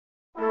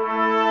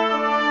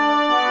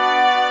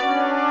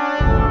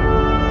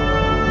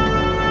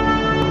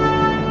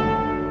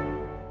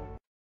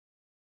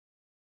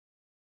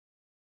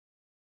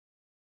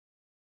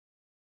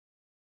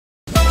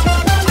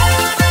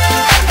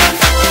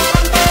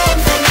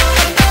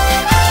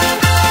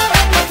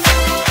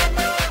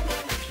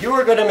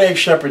going to make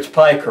shepherd's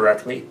pie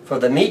correctly, for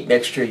the meat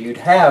mixture you'd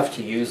have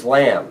to use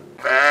lamb.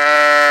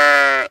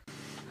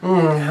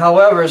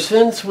 However,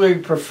 since we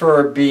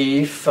prefer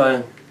beef,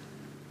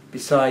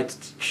 besides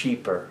it's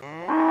cheaper,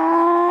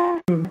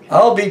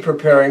 I'll be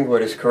preparing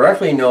what is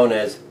correctly known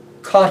as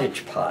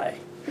cottage pie.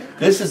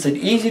 This is an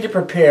easy to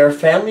prepare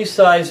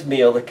family-sized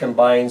meal that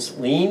combines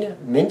lean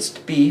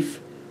minced beef,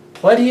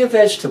 plenty of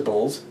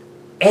vegetables,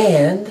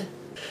 and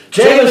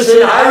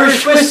Jameson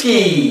Irish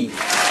Whiskey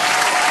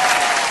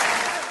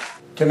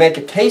to make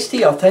a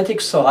tasty, authentic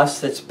sauce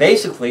that's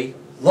basically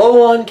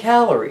low on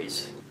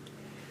calories.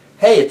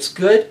 Hey, it's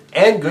good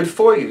and good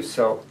for you,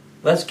 so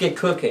let's get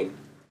cooking.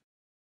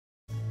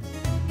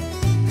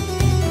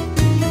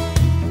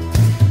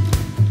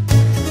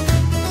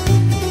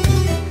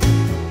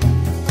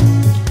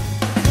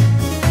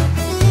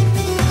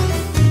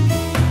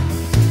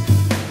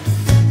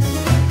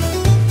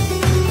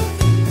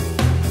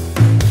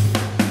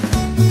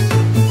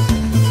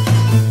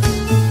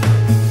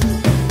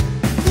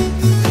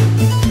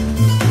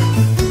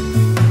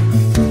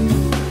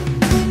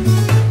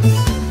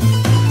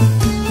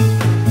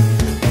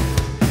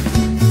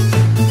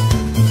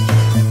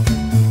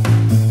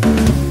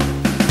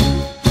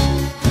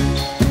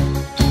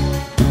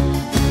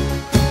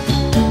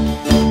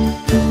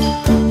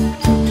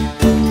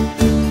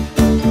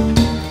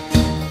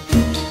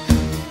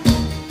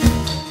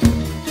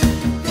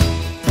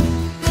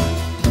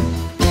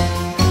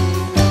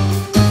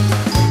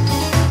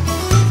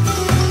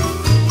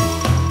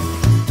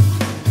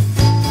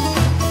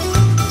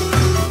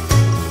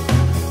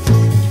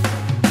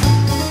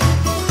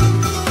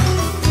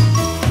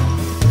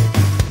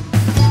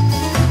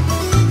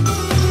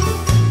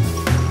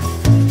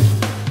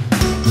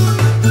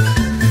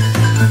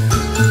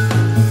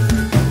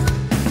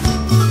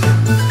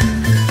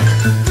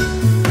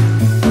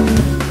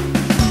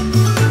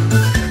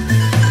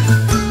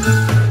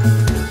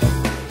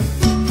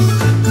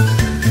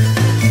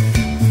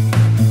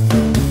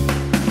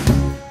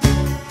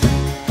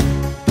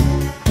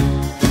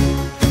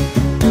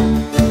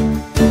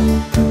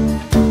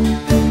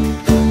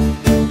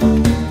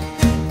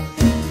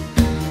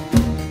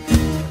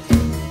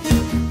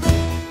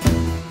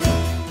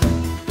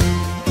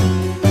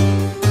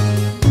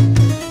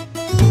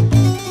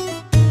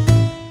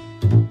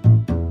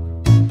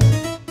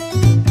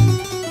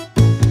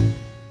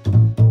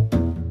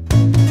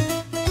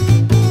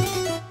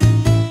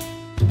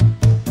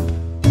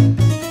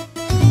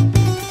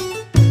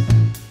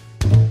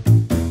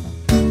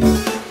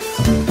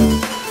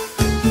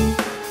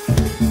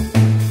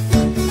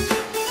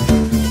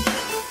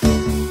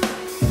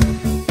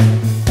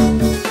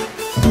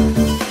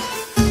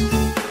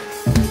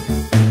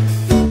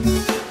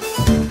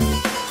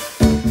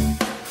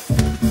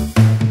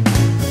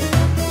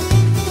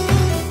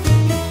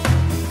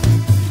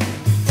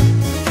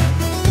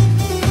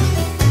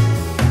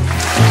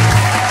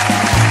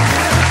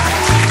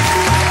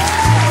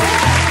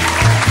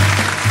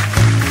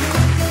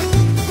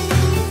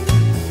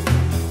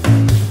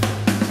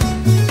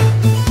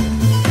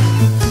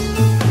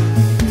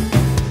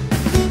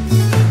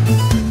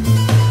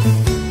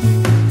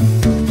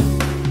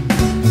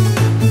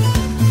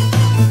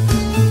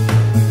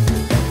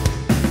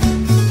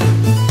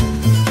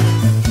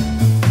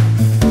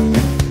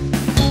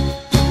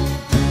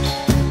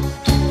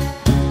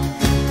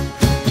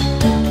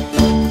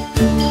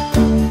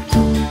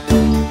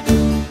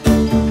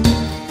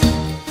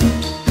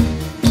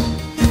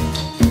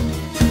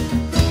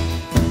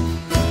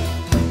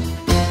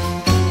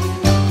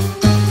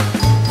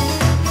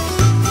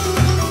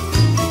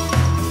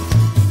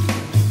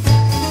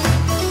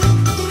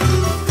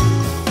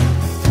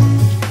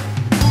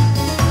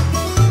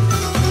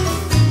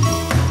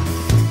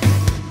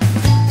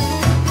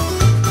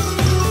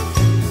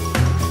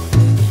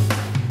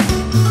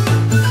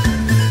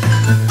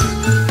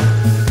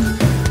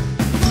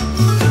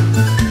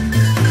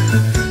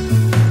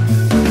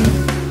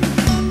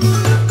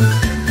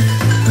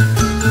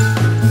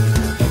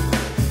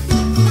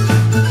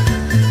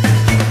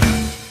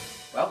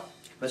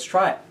 Let's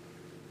try it.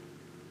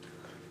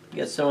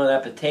 Get some of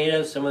that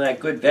potato, some of that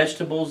good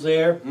vegetables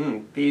there.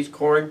 Peas,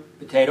 corn,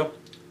 potato,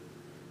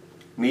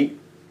 meat.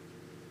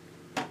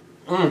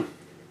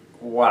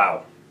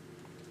 Wow.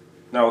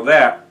 Now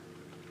that,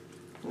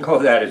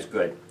 that is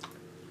good.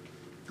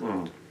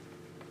 I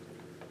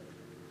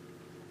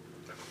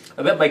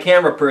bet my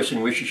camera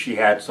person wishes she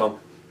had some.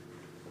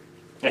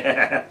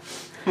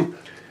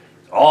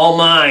 All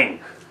mine.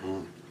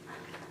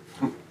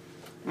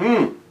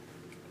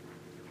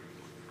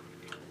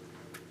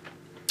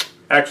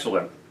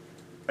 Excellent.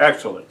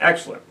 Excellent.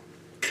 Excellent.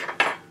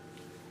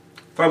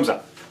 Thumbs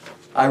up.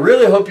 I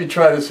really hope you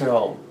try this at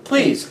home.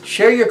 Please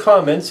share your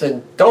comments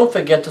and don't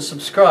forget to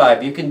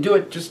subscribe. You can do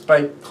it just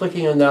by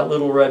clicking on that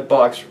little red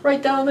box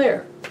right down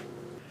there.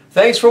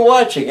 Thanks for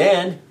watching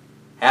and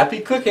happy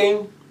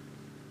cooking.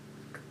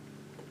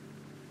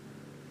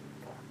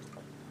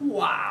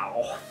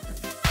 Wow.